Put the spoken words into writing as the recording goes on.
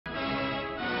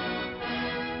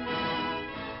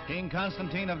King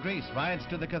Constantine of Greece rides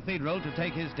to the cathedral to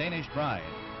take his Danish bride,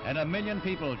 and 1 million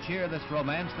people cheer this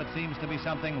romance that seems to be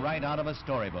something right out of a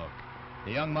storybook.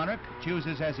 The young monarch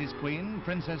chooses as his queen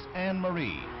Princess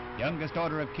Anne-Marie, youngest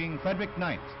daughter of King Frédéric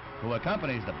IX, who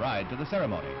accompanies the bride to the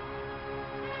ceremony.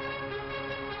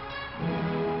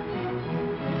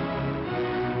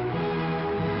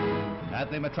 At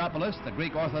the metropolis, the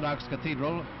Greek Orthodox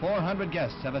Cathedral, 400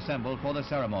 guests have assembled for the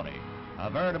ceremony. A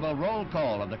veritable roll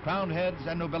call of the crowned heads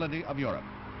and nobility of Europe.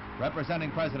 Representing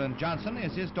President Johnson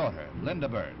is his daughter, Linda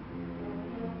Bird.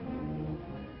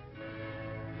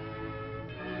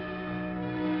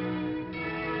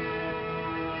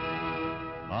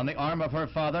 On the arm of her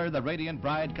father, the radiant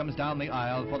bride comes down the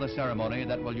aisle for the ceremony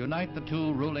that will unite the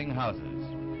two ruling houses.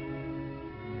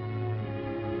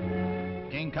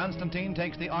 King Constantine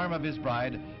takes the arm of his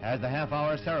bride as the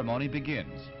half-hour ceremony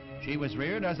begins. She was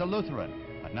reared as a Lutheran,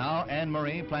 but now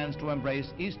Anne-Marie plans to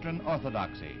embrace Eastern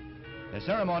Orthodoxy. The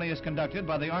ceremony is conducted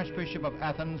by the Archbishop of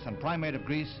Athens and Primate of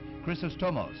Greece,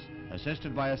 Chrysostomos,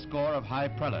 assisted by a score of high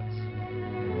prelates.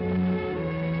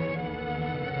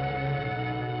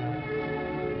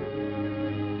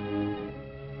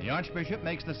 The Archbishop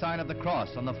makes the sign of the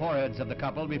cross on the foreheads of the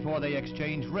couple before they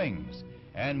exchange rings.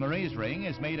 Anne-Marie's ring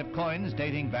is made of coins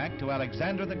dating back to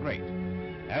Alexander the Great.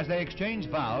 As they exchange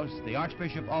vows, the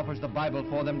Archbishop offers the Bible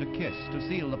for them to kiss to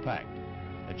seal the pact.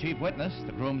 The chief witness,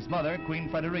 the groom's mother, Queen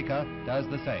Frederica, does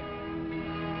the same.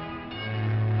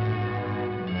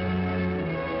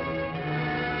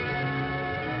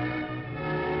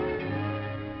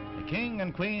 The king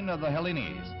and queen of the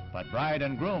Hellenes, but bride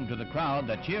and groom to the crowd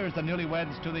that cheers the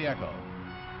newlyweds to the echo.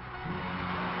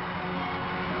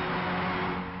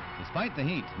 Despite the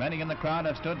heat, many in the crowd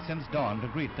have stood since dawn to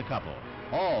greet the couple.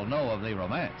 All know of the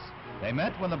romance. They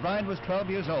met when the bride was 12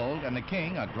 years old and the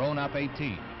king a grown-up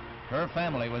 18. Her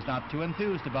family was not too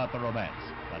enthused about the romance,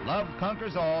 but love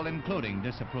conquers all, including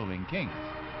disapproving kings.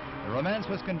 The romance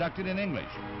was conducted in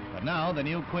English, but now the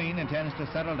new queen intends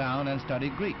to settle down and study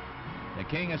Greek. The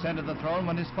king ascended the throne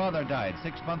when his father died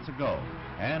 6 months ago,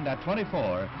 and at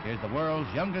 24 is the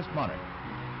world's youngest monarch.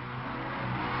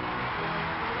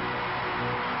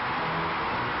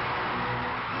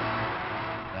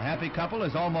 The happy couple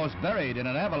is almost buried in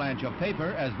an avalanche of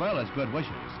paper as well as good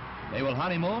wishes. They will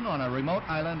honeymoon on a remote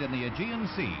island in the Aegean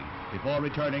Sea before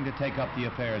returning to take up the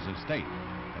affairs of state.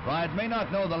 The bride may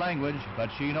not know the language, but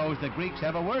she knows the Greeks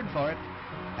have a word for it: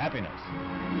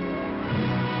 happiness.